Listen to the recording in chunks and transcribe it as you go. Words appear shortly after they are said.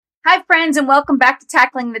Hi, friends, and welcome back to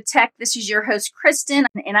Tackling the Tech. This is your host, Kristen,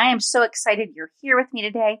 and I am so excited you're here with me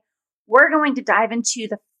today. We're going to dive into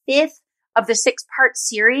the fifth of the six-part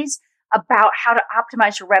series about how to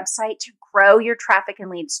optimize your website to grow your traffic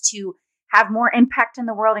and leads, to have more impact in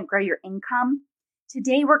the world and grow your income.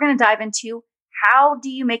 Today, we're going to dive into how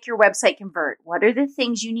do you make your website convert? What are the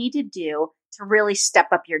things you need to do to really step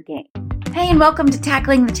up your game? Hey, and welcome to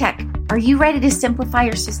Tackling the Tech. Are you ready to simplify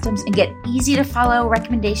your systems and get easy to follow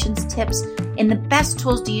recommendations, tips, and the best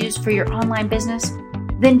tools to use for your online business?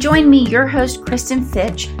 Then join me, your host, Kristen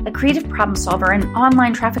Fitch, a creative problem solver and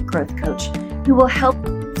online traffic growth coach, who will help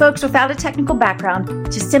folks without a technical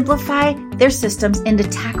background to simplify their systems and to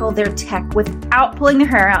tackle their tech without pulling their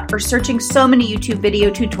hair out or searching so many YouTube video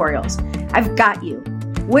tutorials. I've got you.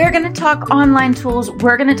 We're going to talk online tools.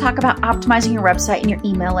 We're going to talk about optimizing your website and your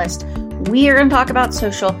email list. We are going to talk about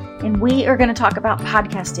social, and we are going to talk about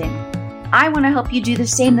podcasting. I want to help you do the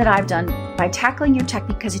same that I've done by tackling your tech,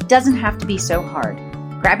 because it doesn't have to be so hard.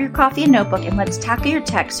 Grab your coffee and notebook and let's tackle your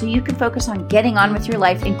tech so you can focus on getting on with your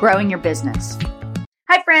life and growing your business.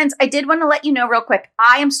 Hi, friends. I did want to let you know real quick,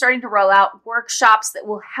 I am starting to roll out workshops that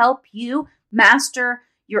will help you master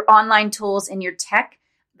your online tools and your tech.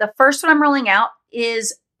 The first one I'm rolling out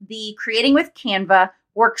is the Creating with Canva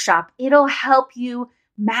workshop. It'll help you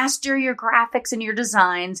master your graphics and your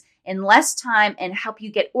designs in less time and help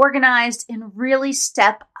you get organized and really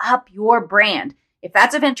step up your brand. If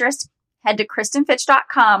that's of interest, head to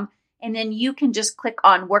KristenFitch.com and then you can just click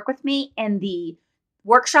on Work With Me, and the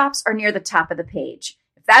workshops are near the top of the page.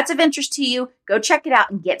 If that's of interest to you, go check it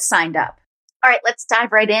out and get signed up. All right, let's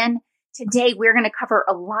dive right in. Today, we're going to cover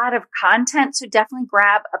a lot of content, so definitely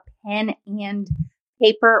grab a pen and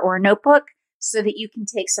paper or a notebook so that you can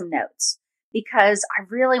take some notes, because I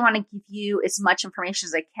really want to give you as much information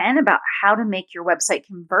as I can about how to make your website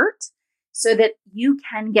convert so that you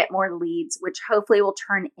can get more leads, which hopefully will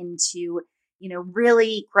turn into,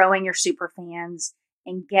 really growing your super fans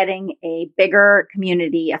and getting a bigger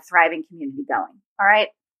community, a thriving community going. All right.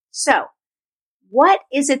 So what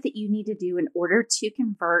is it that you need to do in order to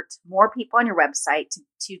convert more people on your website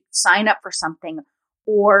to sign up for something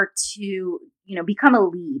or to, become a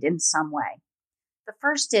lead in some way? The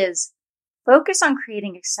first is focus on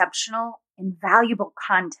creating exceptional and valuable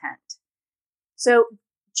content. So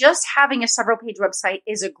just having a several page website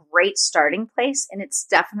is a great starting place, and it's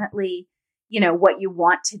definitely, what you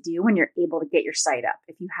want to do when you're able to get your site up,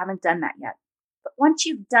 if you haven't done that yet. But once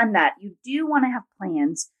you've done that, you do want to have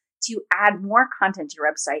plans to add more content to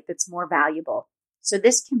your website that's more valuable. So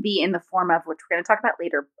this can be in the form of, which we're going to talk about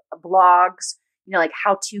later, blogs, like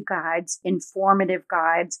how-to guides, informative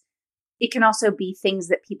guides. It can also be things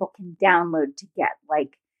that people can download to get,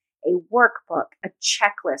 like a workbook, a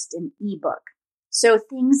checklist, an ebook. So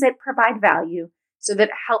things that provide value so that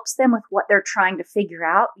it helps them with what they're trying to figure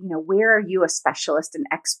out. Where are you a specialist, an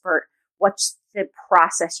expert? What's the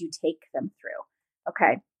process you take them through?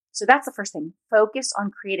 Okay, so that's the first thing. Focus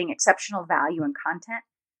on creating exceptional value and content,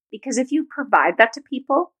 because if you provide that to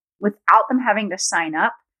people without them having to sign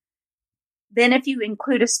up, then if you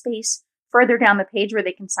include a space further down the page where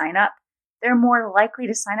they can sign up, they're more likely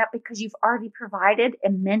to sign up because you've already provided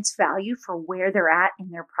immense value for where they're at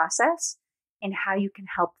in their process and how you can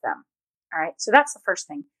help them. All right. So that's the first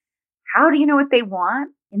thing. How do you know what they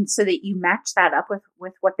want? And so that you match that up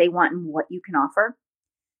with what they want and what you can offer.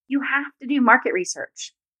 You have to do market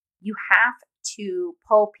research. You have to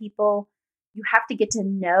poll people. You have to get to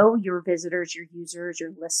know your visitors, your users,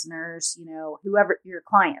 your listeners, whoever your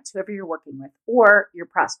clients, whoever you're working with, or your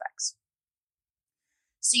prospects.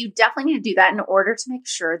 So you definitely need to do that in order to make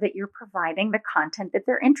sure that you're providing the content that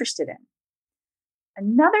they're interested in.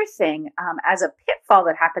 Another thing, as a pitfall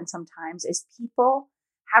that happens sometimes, is people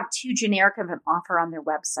have too generic of an offer on their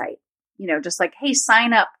website. Just like, hey,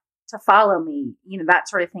 sign up to follow me, that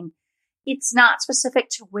sort of thing. It's not specific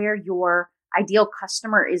to where your ideal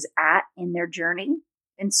customer is at in their journey.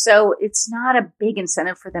 And so it's not a big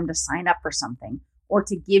incentive for them to sign up for something or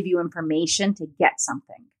to give you information to get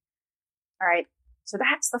something. All right. So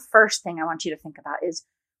that's the first thing I want you to think about is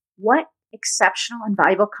what exceptional and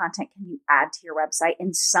valuable content can you add to your website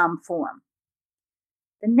in some form?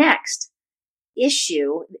 The next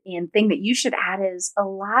issue and thing that you should add is a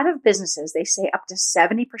lot of businesses, they say up to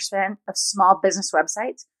 70% of small business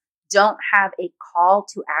websites don't have a call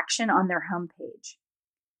to action on their homepage.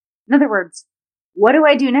 In other words, what do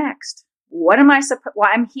I do next? What am I supposed? Well,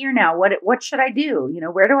 I'm here now. What should I do?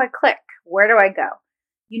 Where do I click? Where do I go?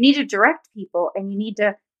 You need to direct people, and you need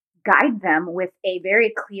to guide them with a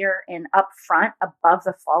very clear and upfront, above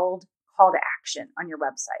the fold call to action on your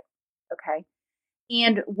website. Okay.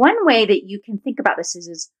 And one way that you can think about this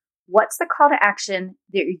is what's the call to action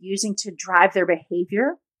that you're using to drive their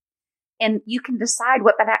behavior. And you can decide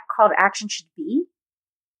what that call to action should be.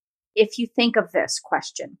 If you think of this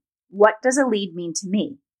question, what does a lead mean to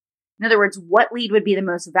me? In other words, what lead would be the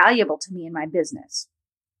most valuable to me in my business?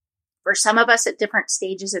 For some of us at different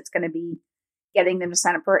stages, it's going to be getting them to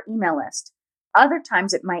sign up for our email list. Other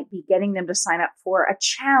times it might be getting them to sign up for a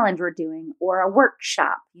challenge we're doing or a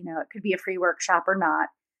workshop. It could be a free workshop or not.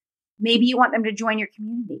 Maybe you want them to join your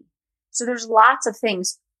community. So there's lots of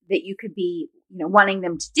things that you could be, wanting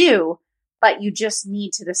them to do, but you just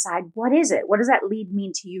need to decide, what is it? What does that lead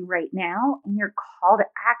mean to you right now? And your call to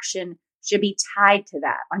action should be tied to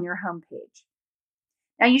that on your homepage.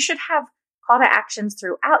 Now you should have call to actions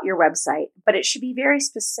throughout your website, but it should be very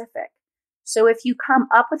specific. So if you come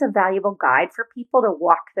up with a valuable guide for people to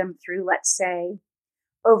walk them through, let's say,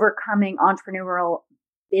 overcoming entrepreneurial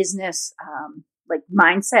business, like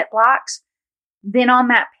mindset blocks, then on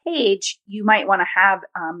that page, you might want to have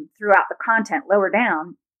throughout the content lower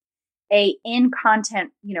down a in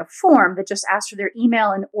content, form that just asks for their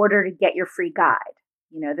email in order to get your free guide,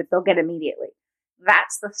 that they'll get immediately.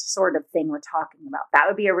 That's the sort of thing we're talking about. That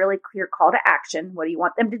would be a really clear call to action. What do you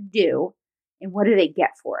want them to do? And what do they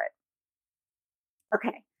get for it?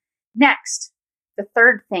 Okay. Next, the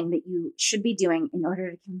third thing that you should be doing in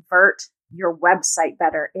order to convert your website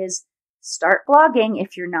better is start blogging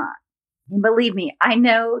if you're not. And believe me, I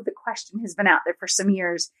know the question has been out there for some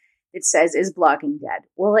years. It says, is blogging dead?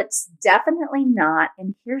 Well, it's definitely not.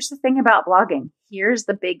 And here's the thing about blogging. Here's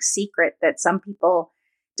the big secret that some people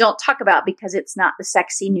don't talk about because it's not the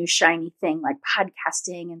sexy new shiny thing like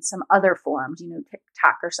podcasting and some other forms,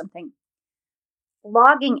 TikTok or something.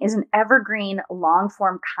 Blogging is an evergreen long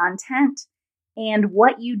form content. And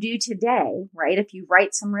what you do today, right? If you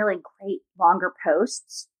write some really great longer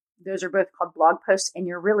posts, those are both called blog posts, and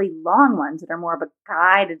your really long ones that are more of a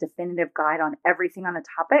guide, a definitive guide on everything on the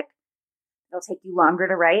topic, it'll take you longer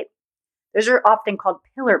to write. Those are often called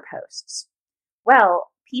pillar posts.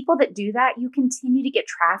 Well, people that do that, you continue to get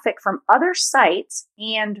traffic from other sites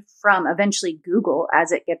and from eventually Google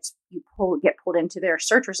as it get pulled into their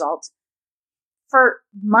search results for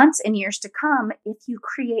months and years to come if you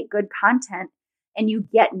create good content and you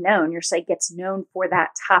get known. Your site gets known for that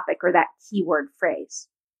topic or that keyword phrase.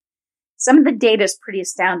 Some of the data is pretty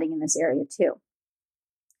astounding in this area too.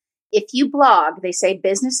 If you blog, they say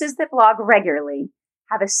businesses that blog regularly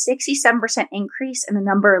have a 67% increase in the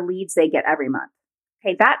number of leads they get every month.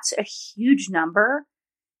 Okay, that's a huge number.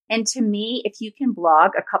 And to me, if you can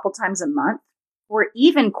blog a couple times a month or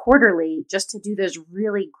even quarterly, just to do those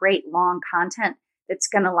really great long content that's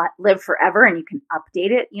going to live forever and you can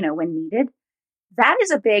update it, when needed, that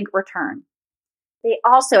is a big return. They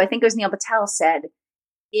also, I think it was Neil Patel said,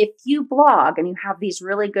 if you blog and you have these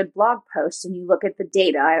really good blog posts and you look at the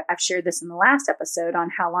data, I've shared this in the last episode on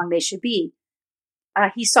how long they should be.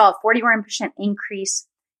 He saw a 41% increase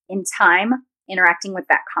in time interacting with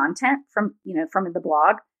that content from the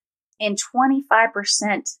blog, and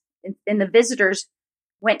 25% in the visitors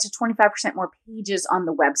went to 25% more pages on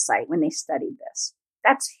the website when they studied this.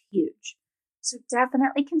 That's huge. So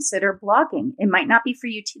definitely consider blogging. It might not be for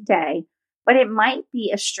you today, but it might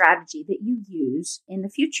be a strategy that you use in the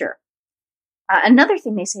future. Another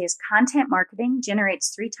thing they say is content marketing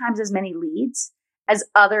generates 3 times as many leads as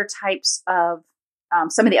other types of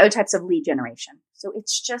some of the other types of lead generation. So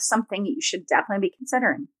it's just something that you should definitely be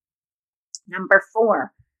considering. Number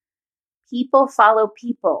 4, people follow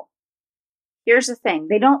people. Here's the thing.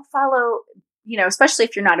 They don't follow, especially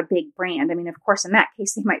if you're not a big brand. I mean, of course, in that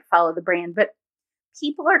case, they might follow the brand, but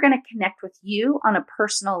people are going to connect with you on a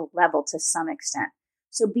personal level to some extent.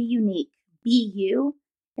 So be unique, be you,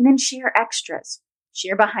 and then share extras.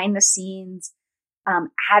 Share behind the scenes,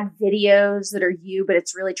 add videos that are you, but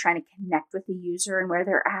it's really trying to connect with the user and where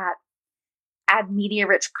they're at. Add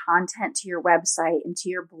media-rich content to your website and to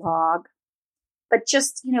your blog. But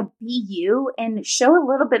just, be you and show a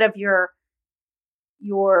little bit of your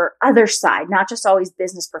other side, not just always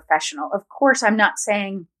business professional. Of course, I'm not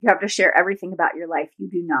saying you have to share everything about your life. You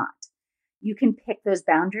do not. You can pick those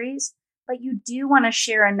boundaries, but you do want to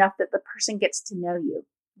share enough that the person gets to know you.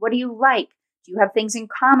 What do you like? Do you have things in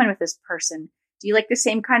common with this person? Do you like the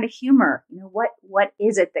same kind of humor? What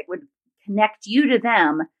is it that would connect you to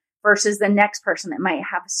them versus the next person that might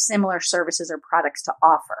have similar services or products to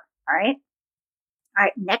offer? All right.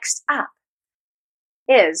 Next up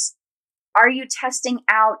is, are you testing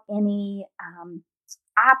out any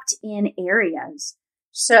opt-in areas?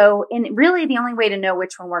 So, and really the only way to know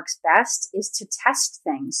which one works best is to test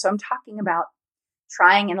things. So I'm talking about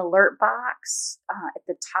trying an alert box at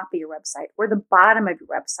the top of your website or the bottom of your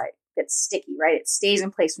website. that's sticky, right? It stays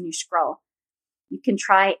in place when you scroll. You can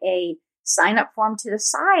try a sign up form to the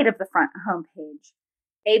side of the front homepage,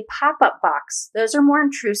 a pop-up box. Those are more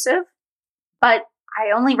intrusive, but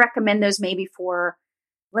I only recommend those maybe for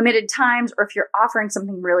limited times, or if you're offering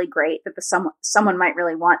something really great that someone might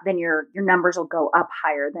really want, then your numbers will go up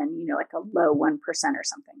higher than, like a low 1% or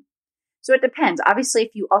something. So it depends. Obviously,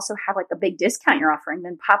 if you also have like a big discount you're offering,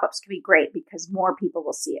 then pop-ups could be great because more people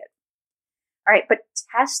will see it. All right, but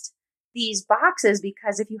test these boxes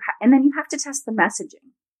because and then you have to test the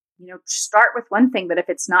messaging. Start with one thing, but if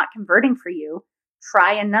it's not converting for you,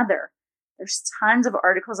 try another. There's tons of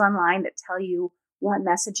articles online that tell you what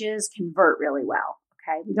messages convert really well.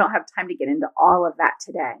 Okay, we don't have time to get into all of that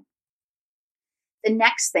today. The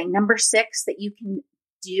next thing, number 6, that you can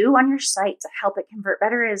do on your site to help it convert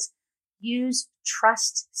better is use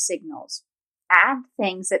trust signals. Add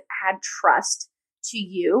things that add trust to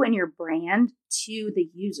you and your brand to the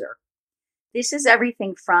user. This is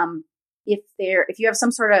everything from if you have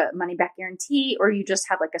some sort of money back guarantee, or you just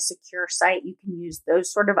have like a secure site, you can use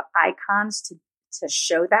those sort of icons to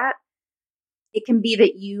show that. It can be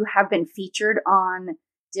that you have been featured on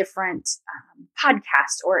different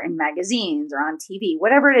podcasts or in magazines or on TV,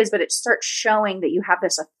 whatever it is, but it starts showing that you have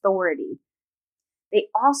this authority. They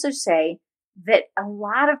also say that a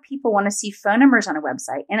lot of people want to see phone numbers on a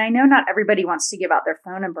website. And I know not everybody wants to give out their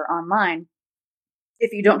phone number online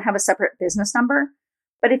if you don't have a separate business number.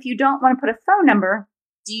 But if you don't want to put a phone number,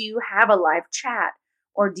 do you have a live chat?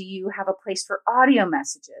 Or do you have a place for audio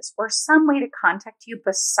messages or some way to contact you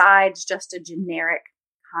besides just a generic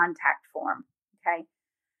contact form? Okay.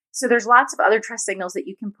 So there's lots of other trust signals that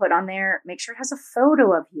you can put on there. Make sure it has a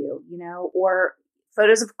photo of you, or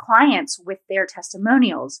photos of clients with their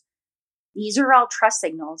testimonials. These are all trust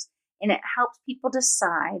signals, and it helps people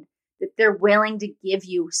decide that they're willing to give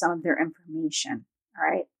you some of their information.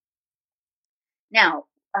 All right. Now,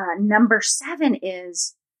 number 7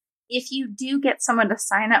 is, if you do get someone to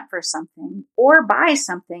sign up for something or buy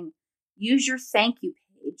something, use your thank you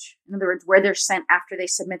page. In other words, where they're sent after they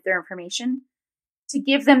submit their information, to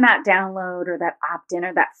give them that download or that opt-in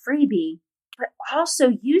or that freebie, but also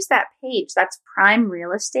use that page. That's prime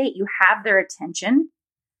real estate. You have their attention.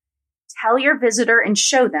 Tell your visitor and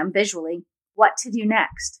show them visually what to do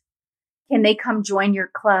next. Can they come join your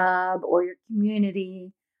club or your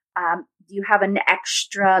community? Do you have an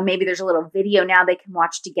extra? Maybe there's a little video now they can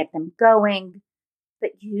watch to get them going,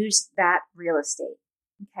 but use that real estate.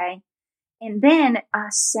 Okay. And then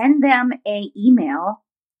send them an email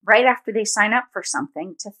right after they sign up for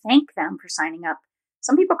something to thank them for signing up.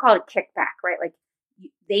 Some people call it kickback, right? Like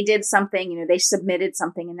they did something, they submitted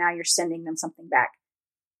something and now you're sending them something back.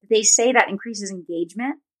 They say that increases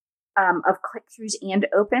engagement of click-throughs and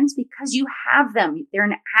opens because you have them. They're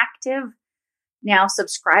an active now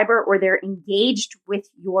subscriber, or they're engaged with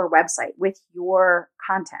your website, with your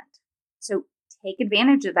content. So take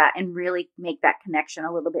advantage of that and really make that connection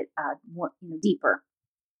a little bit more, deeper.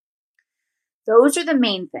 Those are the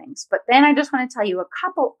main things. But then I just want to tell you a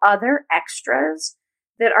couple other extras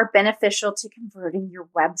that are beneficial to converting your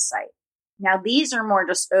website. Now, these are more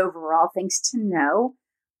just overall things to know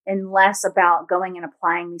and less about going and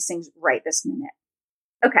applying these things right this minute.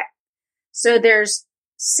 Okay. So there's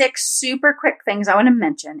 6 super quick things I want to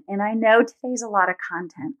mention. And I know today's a lot of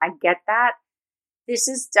content. I get that. This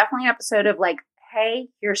is definitely an episode of like, hey,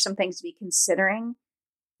 here's some things to be considering.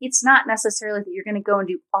 It's not necessarily that you're going to go and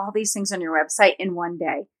do all these things on your website in one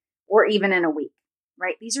day or even in a week,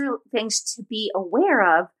 right? These are things to be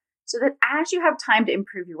aware of so that as you have time to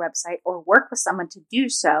improve your website or work with someone to do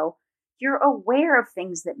so, you're aware of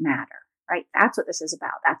things that matter, right? That's what this is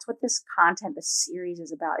about. That's what this content, this series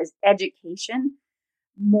is about, is education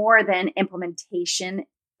more than implementation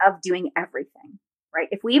of doing everything, right?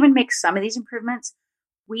 If we even make some of these improvements,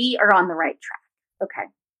 we are on the right track. Okay.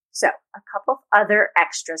 So a couple of other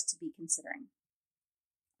extras to be considering.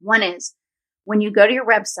 One is when you go to your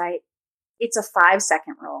website, it's a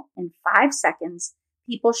 5-second rule. In 5 seconds,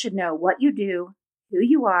 people should know what you do, who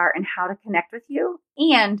you are, and how to connect with you,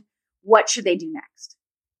 and what should they do next.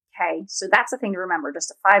 Okay. So that's the thing to remember,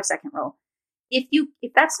 just a 5-second rule.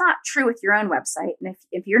 If that's not true with your own website, and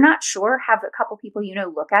if you're not sure, have a couple people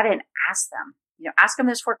look at it and ask them. Ask them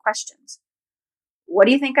those 4 questions. What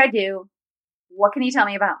do you think I do? What can you tell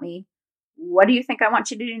me about me? What do you think I want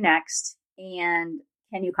you to do next? And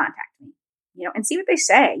can you contact me? And see what they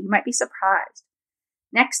say. You might be surprised.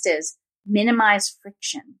 Next is minimize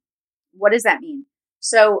friction. What does that mean?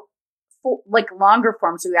 So like longer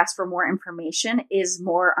forms, we ask for more information, is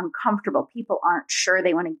more uncomfortable. People aren't sure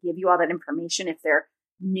they want to give you all that information if they're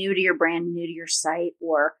new to your brand, new to your site,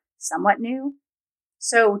 or somewhat new.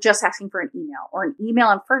 So just asking for an email or an email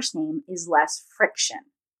and first name is less friction.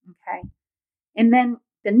 Okay. And then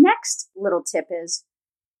the next little tip is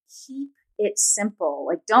keep it simple.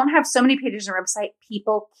 Like, don't have so many pages on your website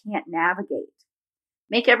people can't navigate.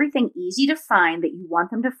 Make everything easy to find that you want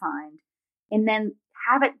them to find, and then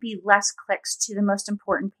have it be less clicks to the most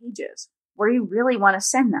important pages where you really want to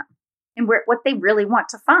send them and what they really want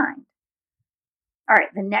to find. All right,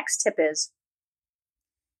 the next tip is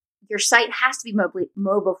your site has to be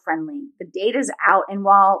mobile friendly. The data's out, and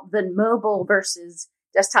while the mobile versus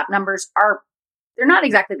desktop numbers they're not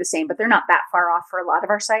exactly the same, but they're not that far off for a lot of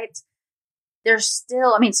our sites. There's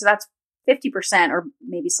still, so that's 50% or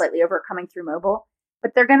maybe slightly over coming through mobile,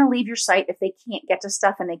 but they're going to leave your site if they can't get to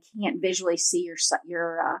stuff and they can't visually see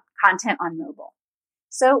your content on mobile.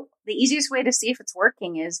 So the easiest way to see if it's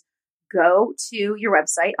working is go to your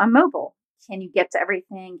website on mobile. Can you get to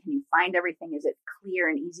everything? Can you find everything? Is it clear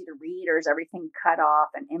and easy to read, or is everything cut off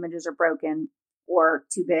and images are broken or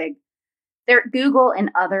too big? Google and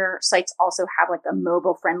other sites also have like a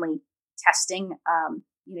mobile friendly testing.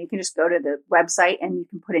 You can just go to the website and you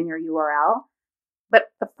can put in your URL. But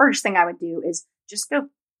the first thing I would do is just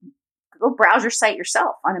go browse your site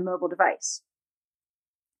yourself on a mobile device.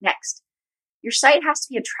 Next, your site has to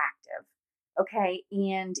be attractive. Okay.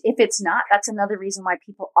 And if it's not, that's another reason why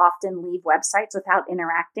people often leave websites without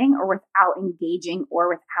interacting or without engaging or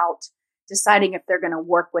without deciding if they're going to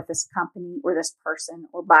work with this company or this person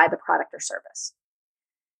or buy the product or service.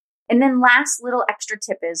 And then last little extra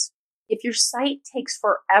tip is if your site takes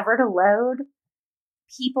forever to load,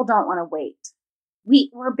 people don't want to wait.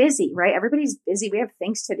 We're busy, right? Everybody's busy. We have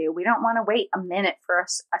things to do. We don't want to wait a minute for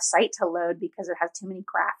a site to load because it has too many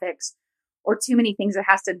graphics or too many things it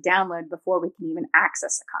has to download before we can even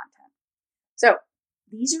access the content. So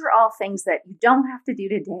these are all things that you don't have to do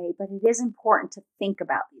today, but it is important to think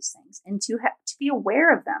about these things and to be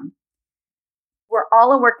aware of them. We're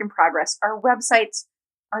all a work in progress. Our websites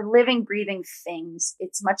are living, breathing things.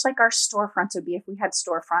 It's much like our storefronts would be if we had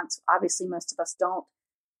storefronts. Obviously, most of us don't.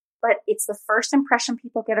 But it's the first impression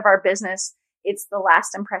people get of our business. It's the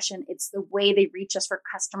last impression. It's the way they reach us for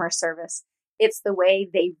customer service. It's the way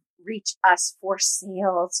they reach us for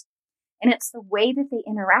sales. And it's the way that they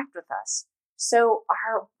interact with us. So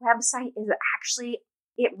our website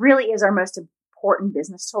it really is our most important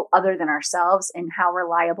business tool other than ourselves and how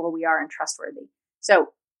reliable we are and trustworthy. So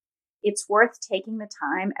it's worth taking the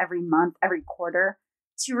time every month, every quarter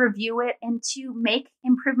to review it and to make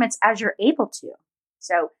improvements as you're able to.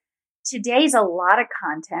 So today's a lot of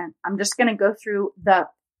content. I'm just going to go through the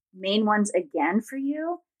main ones again for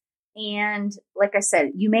you. And like I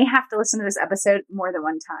said, you may have to listen to this episode more than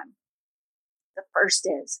one time. The first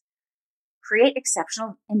is create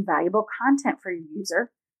exceptional and valuable content for your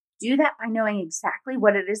user. Do that by knowing exactly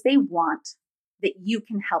what it is they want that you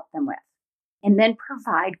can help them with. And then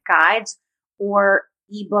provide guides or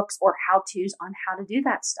ebooks or how-tos on how to do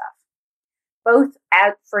that stuff. Both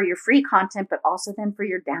for your free content, but also then for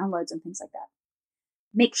your downloads and things like that.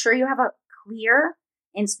 Make sure you have a clear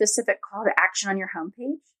and specific call to action on your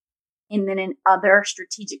homepage and then in other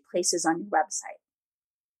strategic places on your website.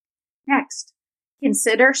 Next,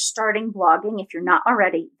 consider starting blogging if you're not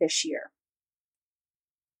already this year.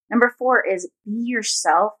 Number 4 is be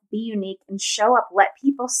yourself, be unique, and show up. Let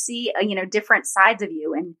people see, different sides of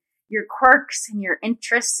you and your quirks and your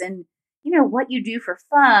interests and, what you do for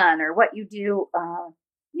fun or what you do,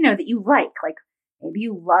 that you like. Like maybe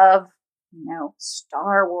you love,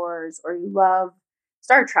 Star Wars or you love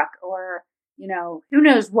Star Trek or, who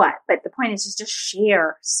knows what. But the point is just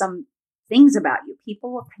share some things about you.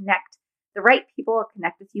 The right people will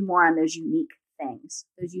connect with you more on those unique things,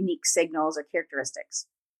 those unique signals or characteristics.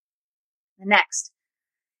 The next,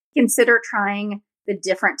 consider trying the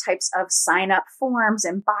different types of sign-up forms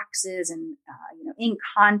and boxes and, in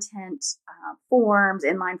content forms,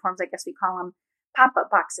 inline forms, I guess we call them, pop-up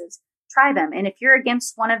boxes. Try them. And if you're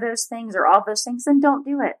against one of those things or all of those things, then don't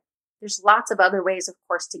do it. There's lots of other ways, of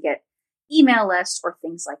course, to get email lists or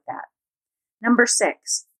things like that. Number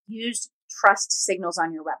 6, use trust signals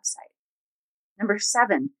on your website. Number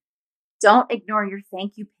 7, don't ignore your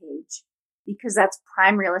thank you page because that's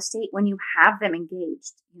prime real estate when you have them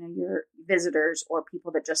engaged, your visitors or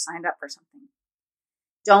people that just signed up for something.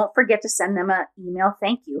 Don't forget to send them an email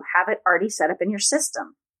thank you. Have it already set up in your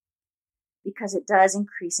system because it does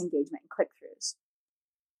increase engagement and click-throughs.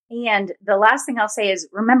 And the last thing I'll say is,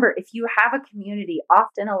 remember, if you have a community,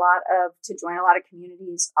 often to join a lot of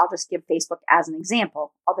communities, I'll just give Facebook as an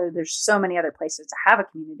example, although there's so many other places to have a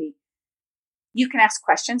community. You can ask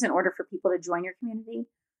questions in order for people to join your community.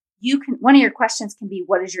 One of your questions can be,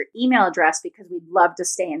 what is your email address? Because we'd love to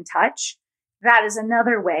stay in touch. that is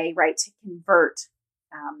another way, right, to convert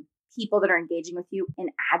people that are engaging with you and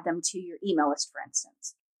add them to your email list, for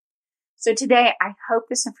instance. So today, I hope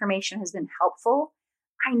this information has been helpful.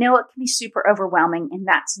 I know it can be super overwhelming, and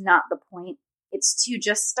that's not the point. It's to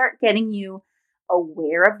just start getting you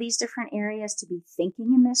aware of these different areas, to be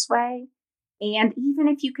thinking in this way. And even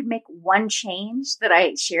if you could make one change that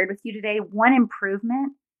I shared with you today, one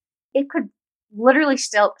improvement, it could literally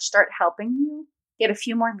still start helping you get a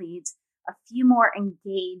few more leads, a few more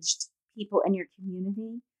engaged people in your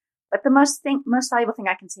community. But the most valuable thing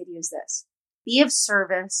I can say to you is this: be of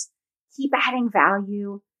service, keep adding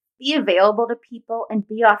value, be available to people, and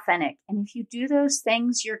be authentic. And if you do those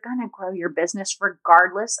things, you're going to grow your business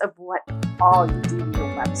regardless of what all you do on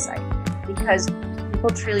your website, because people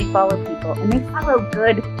truly follow people, and they follow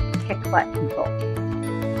good, kick-butt people.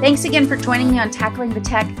 Thanks again for joining me on Tackling the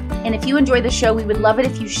Tech. And if you enjoy the show, we would love it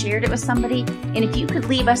if you shared it with somebody. And if you could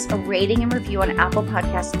leave us a rating and review on Apple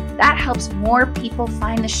Podcasts, that helps more people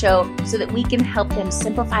find the show so that we can help them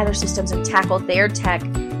simplify their systems and tackle their tech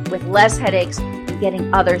with less headaches and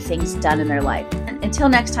getting other things done in their life. And until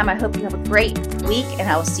next time, I hope you have a great week, and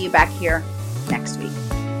I will see you back here next week.